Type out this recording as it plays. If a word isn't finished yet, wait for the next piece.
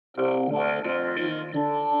The weather in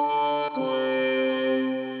Brooklyn.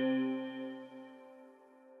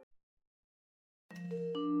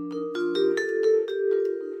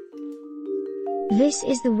 This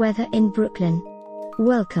is the weather in Brooklyn.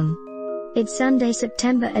 Welcome. It's Sunday,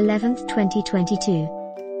 September 11th, 2022.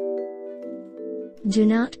 Do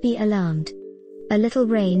not be alarmed. A little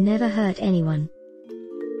rain never hurt anyone.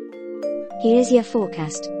 Here's your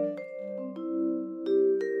forecast.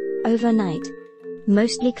 Overnight.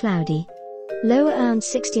 Mostly cloudy. Low around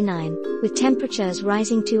 69, with temperatures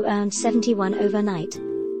rising to around 71 overnight.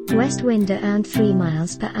 West wind around 3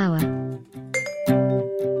 miles per hour.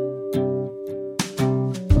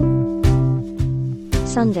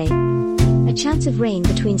 Sunday. A chance of rain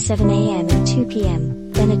between 7 a.m. and 2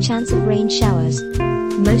 p.m., then a chance of rain showers.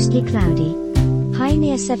 Mostly cloudy. High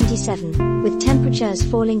near 77, with temperatures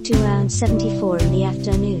falling to around 74 in the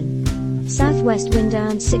afternoon. Southwest wind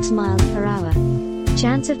around 6 miles per hour.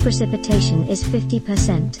 Chance of precipitation is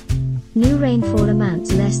 50%. New rainfall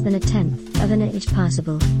amounts less than 1/10 of an inch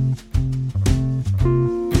possible.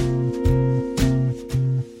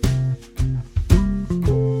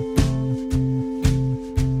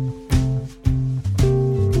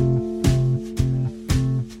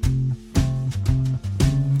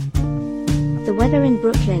 The Weather in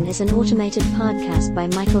Brooklyn is an automated podcast by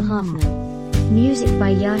Michael Hoffman. Music by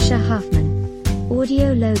Yasha Hoffman.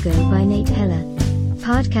 Audio logo by Nate Heller.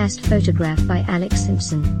 Podcast photograph by Alex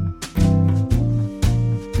Simpson.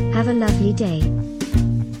 Have a lovely day.